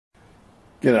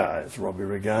G'day, it's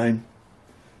Robbie again.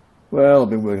 Well, I've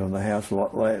been working on the house a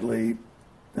lot lately,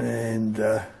 and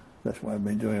that's why I've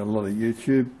been doing a lot of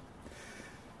YouTube.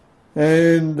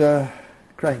 And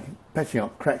patching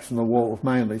up cracks in the walls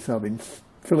mainly, so I've been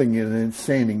filling in and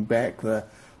sanding back the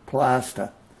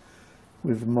plaster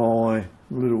with my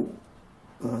little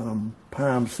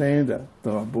palm sander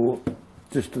that I bought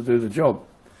just to do the job.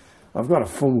 I've got a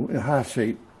full half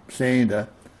sheet sander,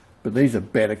 but these are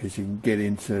better because you can get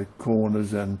into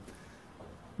corners and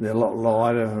they're a lot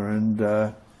lighter and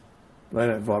they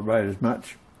don't vibrate as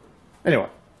much. Anyway,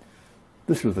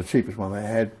 this was the cheapest one they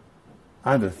had,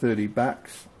 under 30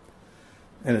 bucks,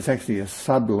 and it's actually a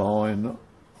subline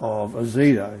of a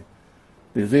Zito.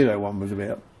 The Zito one was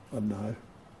about, I don't know,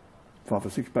 $5 or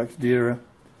 $6 dearer,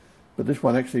 but this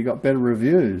one actually got better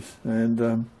reviews,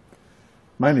 and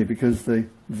mainly because the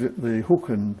hook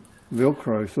and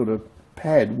Velcro sort of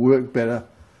pad worked better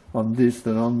on this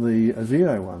than on the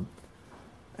Zito one.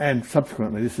 And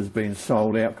subsequently this has been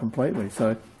sold out completely,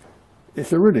 so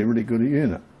it's a really, really good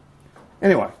unit.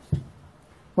 Anyway,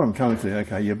 what I'm coming to,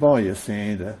 okay, you buy your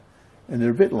sander and they're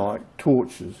a bit like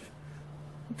torches.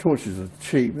 Torches are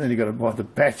cheap, then you've got to buy the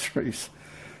batteries.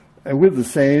 And with the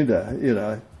sander, you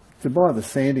know, to buy the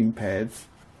sanding pads,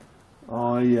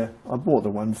 I bought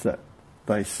the ones that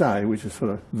they say, which are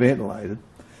sort of ventilated,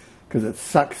 because it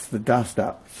sucks the dust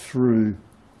up through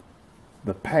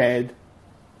the pad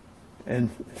and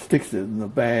sticks it in the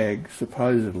bag,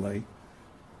 supposedly,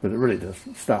 but it really does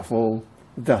stuff all.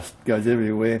 The dust goes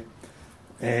everywhere,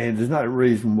 and there's no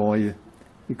reason why you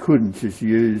couldn't just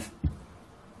use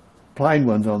plain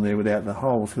ones on there without the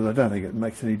holes, because I don't think it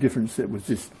makes any difference. It was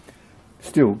just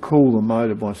still cool the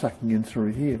motor by sucking in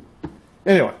through here.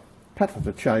 Anyway, cut to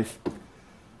the chase.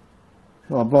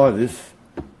 I buy this,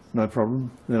 no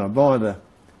problem. Then I buy the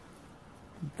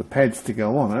pads to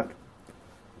go on it,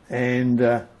 and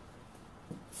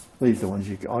these are the ones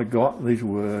I got. These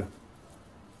were,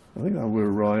 I think they were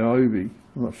Ryobi,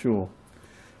 I'm not sure.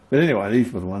 But anyway,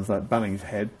 these were the ones that Bunnings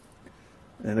had,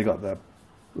 and they got the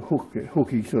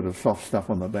hooky sort of soft stuff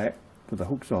on the back with the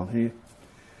hooks on here.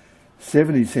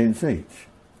 70 cents each.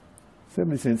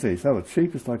 70 cents each. They were the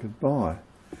cheapest I could buy.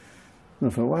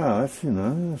 And I thought, wow, that's, you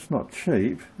know, that's not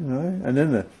cheap, you know. And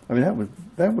then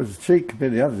that was cheap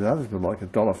compared to the others. The others were like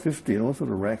 $1.50 and all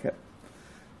sort of racket.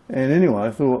 And anyway,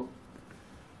 I thought,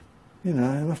 you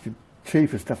know, there must be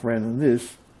cheaper stuff around than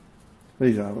this.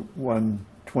 These are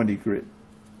 120 grit.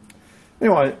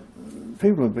 Anyway,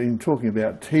 people have been talking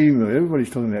about TEMU. Everybody's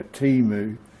talking about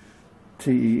TEMU,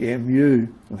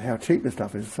 T-E-M-U, and how cheap the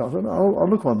stuff is. So I thought, I'll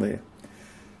look on there.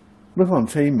 Look on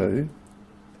TEMU,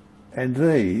 and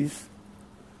these,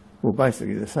 well,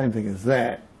 basically the same thing as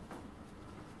that.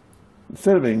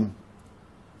 Instead of being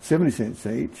 70 cents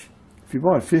each, if you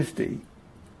buy 50,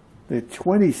 they're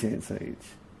 20 cents each.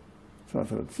 So I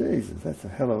thought, Jesus, that's a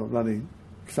hell of a bloody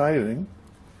saving.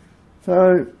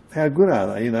 So how good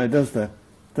are they? You know, does the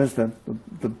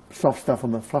soft stuff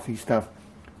on the fluffy stuff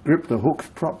grip the hooks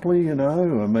properly? You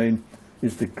know, I mean,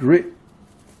 is the grit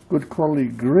good quality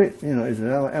grit? You know, is it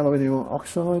aluminium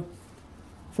oxide?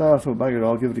 So I thought, bugger it,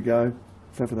 I'll give it a go.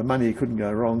 So for the money, it couldn't go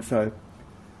wrong. So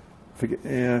for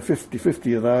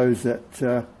 50 of those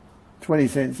at 20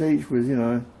 cents each was, you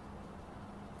know,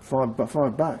 $5,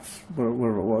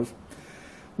 whatever it was.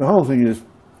 The whole thing is,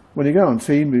 when you go on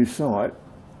TEMU's site,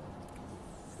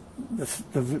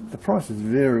 the prices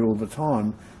vary all the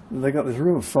time. They got this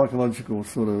real psychological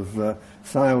sort of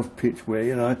sales pitch where,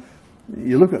 you know,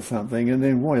 you look at something and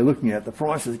then while you're looking at the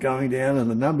price is going down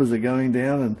and the numbers are going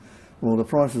down, and well, the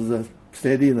prices are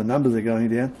steady and the numbers are going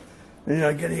down, and, you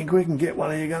know, get in quick and get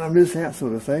one or you're going to miss out,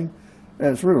 sort of thing. And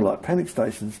it's really like panic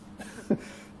stations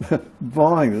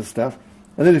buying this stuff.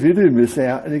 And then if you do miss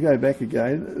out and you go back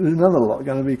again, there's another lot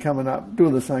going to be coming up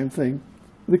doing the same thing.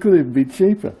 They could even be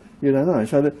cheaper. You don't know.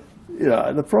 So you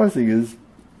know, the pricing is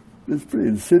pretty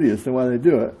insidious the way they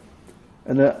do it.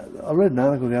 And I read an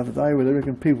article the other day where they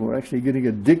reckon people are actually getting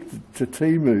addicted to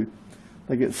TEMU.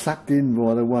 They get sucked in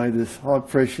by the way this high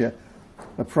pressure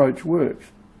approach works.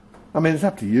 I mean, it's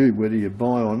up to you whether you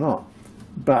buy or not.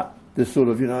 But this sort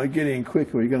of, you know, get in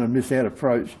quick or you're going to miss out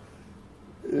approach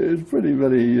is pretty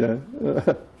pretty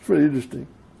interesting.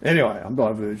 Anyway, I'm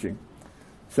diverging.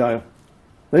 So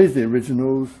these are the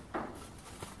originals.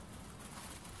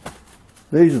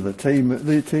 These are the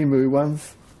TEMU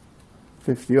ones,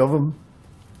 50 of them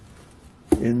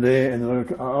in there, and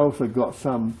I also got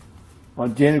some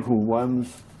identical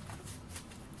ones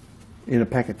in a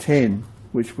pack of 10,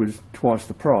 which was twice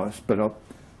the price. But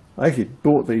I actually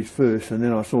bought these first, and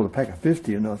then I saw the pack of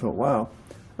 50, and I thought, wow.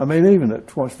 I mean, even at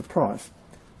twice the price,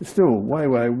 it's still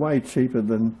way cheaper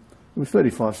than was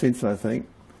 35 cents, I think,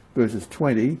 versus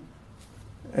 20,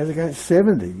 as against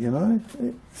 70, you know.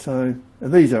 So,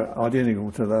 and these are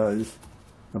identical to those.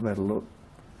 I've had a look.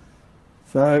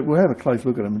 So we'll have a close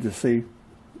look at them and just see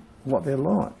what they're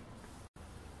like.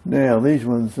 Now these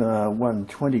ones are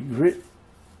 120 grit,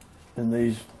 and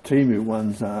these TEMU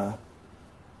ones are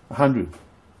 100.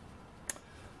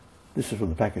 This is from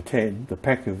the pack of 10. The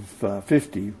pack of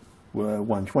 50 were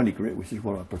 120 grit, which is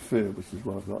what I prefer, which is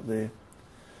what I've got there.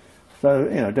 So,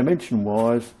 you know, dimension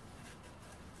wise,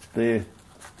 they're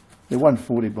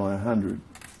 140 by 100.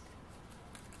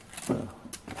 You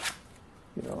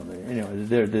know, anyway,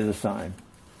 they're the same.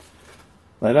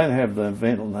 They don't have the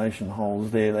ventilation holes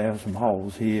there. They have some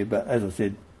holes here, but as I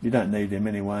said, you don't need them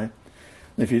anyway. And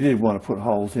if you did want to put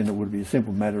holes in, it would be a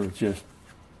simple matter of just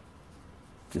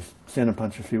centre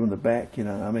punch a few in the back. You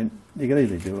know, I mean, you can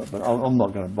easily do it, but I'm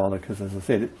not going to bother because, as I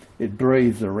said, it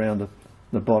breathes around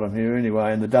the bottom here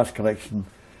anyway, and the dust collection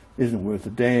isn't worth a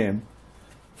damn.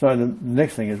 So the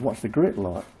next thing is, what's the grit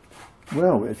like?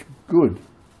 Well, it's good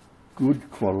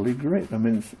quality grit. I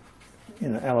mean, it's, you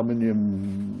know,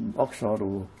 aluminium oxide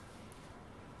or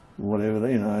whatever,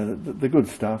 you know, the good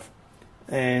stuff.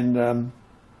 And,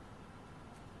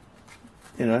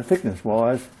 you know,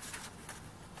 thickness-wise,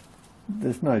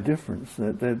 there's no difference.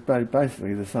 They're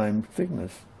basically the same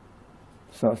thickness.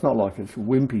 So it's not like it's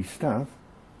wimpy stuff.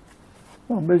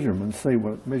 I'll measure them and see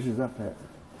what it measures up at.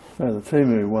 So the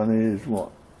TEMU one is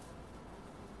what?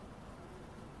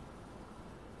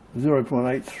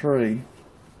 0.83.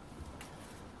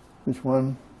 This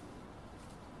one,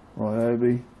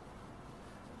 Ryobi,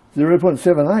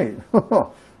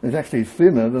 0.78. It's actually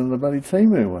thinner than the bloody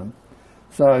TEMU one.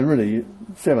 So really,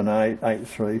 7.8,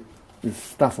 8.3, there's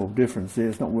stuff of difference there.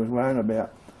 It's not worth worrying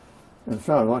about. And as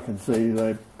far as I can see,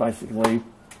 they basically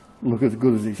look as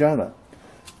good as each other.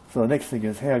 So the next thing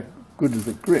is, how good does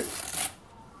it grip?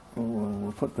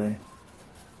 We'll put the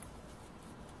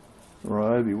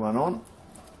Ryobi one on.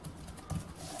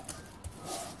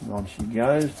 And on she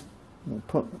goes. We'll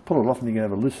pull it off and you can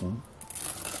have a listen.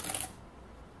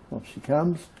 Off she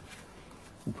comes.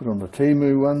 We'll put on the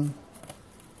TEMU one.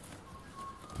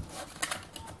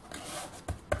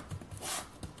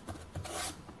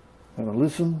 Have a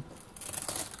listen.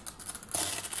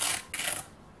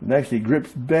 It actually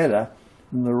grips better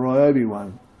than the Ryobi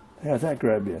one. How's that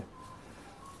grab you?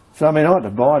 So I mean, I had to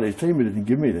buy these. TEMU didn't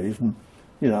give me these, and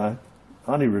you know,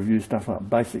 I only review stuff like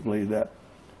basically that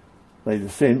they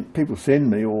just people send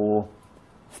me, or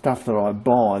stuff that I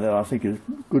buy that I think is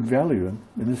good value. And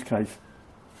in this case,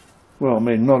 well, I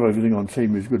mean, not everything on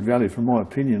TEMU is good value from my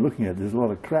opinion. Looking at it, there's a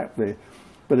lot of crap there,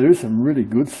 but there is some really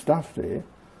good stuff there.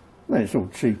 I mean, it's all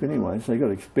cheap anyway, so you've got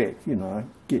to expect, you know,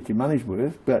 get your money's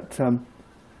worth. But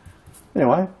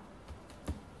anyway,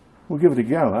 we'll give it a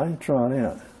go, eh? Try it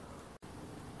out.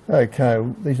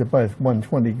 Okay, these are both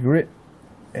 120 grit,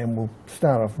 and we'll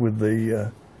start off with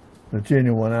the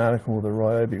genuine article, the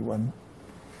Ryobi one.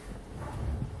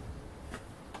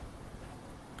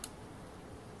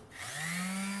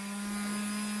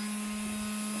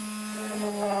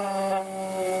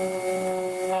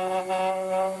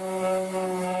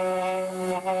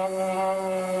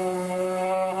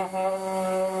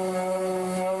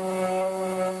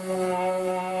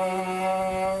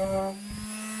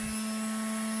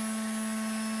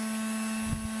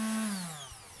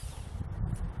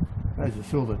 As you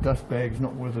saw, the dust bag's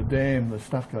not worth a damn, the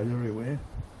stuff goes everywhere.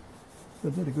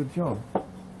 They did a good job.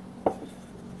 So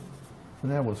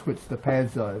now we'll switch the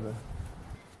pads over.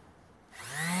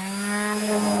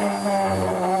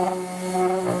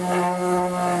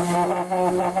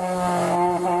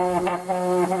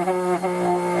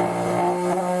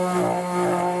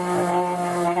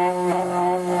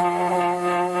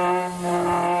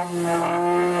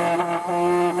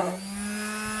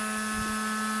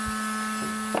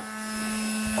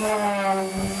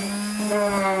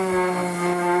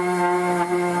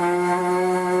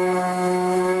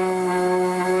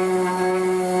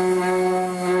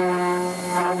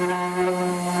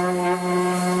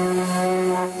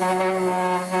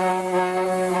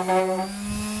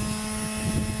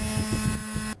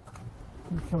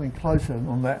 Coming closer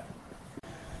on that.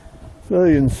 So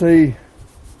you can see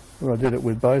where I did it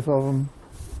with both of them.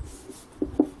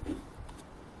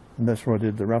 And that's where I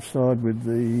did the rough side with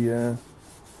the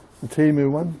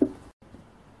TEMU one.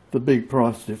 The big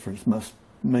price difference must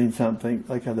mean something.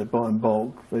 Okay, they buy in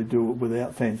bulk, they do it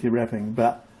without fancy wrapping,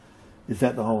 but is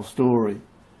that the whole story?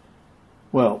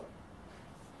 Well,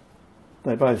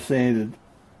 they both sanded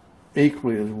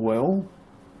equally as well,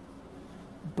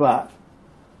 but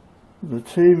the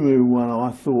TEMU one I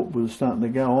thought was starting to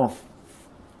go off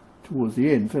towards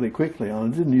the end fairly quickly. I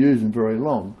didn't use them very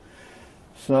long.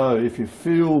 So if you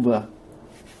feel the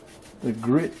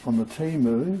grit on the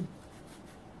TEMU,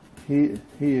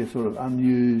 here sort of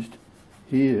unused,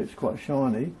 here it's quite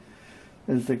shiny,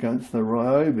 as against the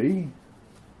Ryobi,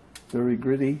 very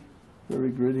gritty,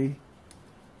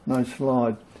 no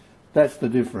slide. That's the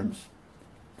difference.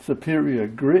 Superior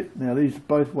grit. Now these are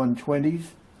both 120s.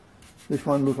 This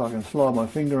one looks like I can slide my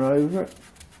finger over it.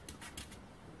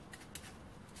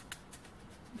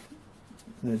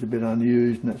 There's a bit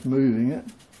unused and that's moving it.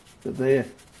 But there,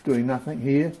 doing nothing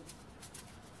here.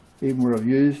 Even where I've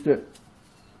used it,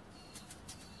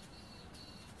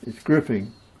 it's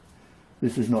gripping.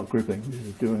 This is not gripping, this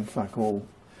is doing fuck all.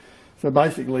 So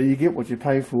basically you get what you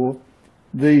pay for.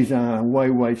 These are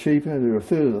way cheaper, they're a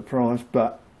third of the price,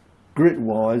 but grit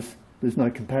wise there's no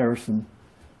comparison.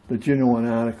 The genuine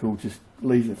article just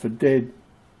leaves it for dead.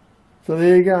 So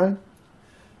there you go.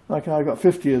 Okay, I've got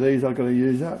 50 of these I've got to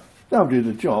use up. They'll do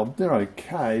the job, they're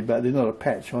okay, but they're not a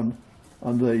patch on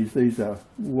these. These are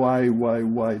way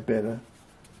better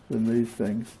than these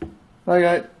things.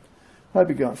 Okay, hope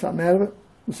you got something out of it.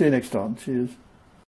 We'll see you next time. Cheers.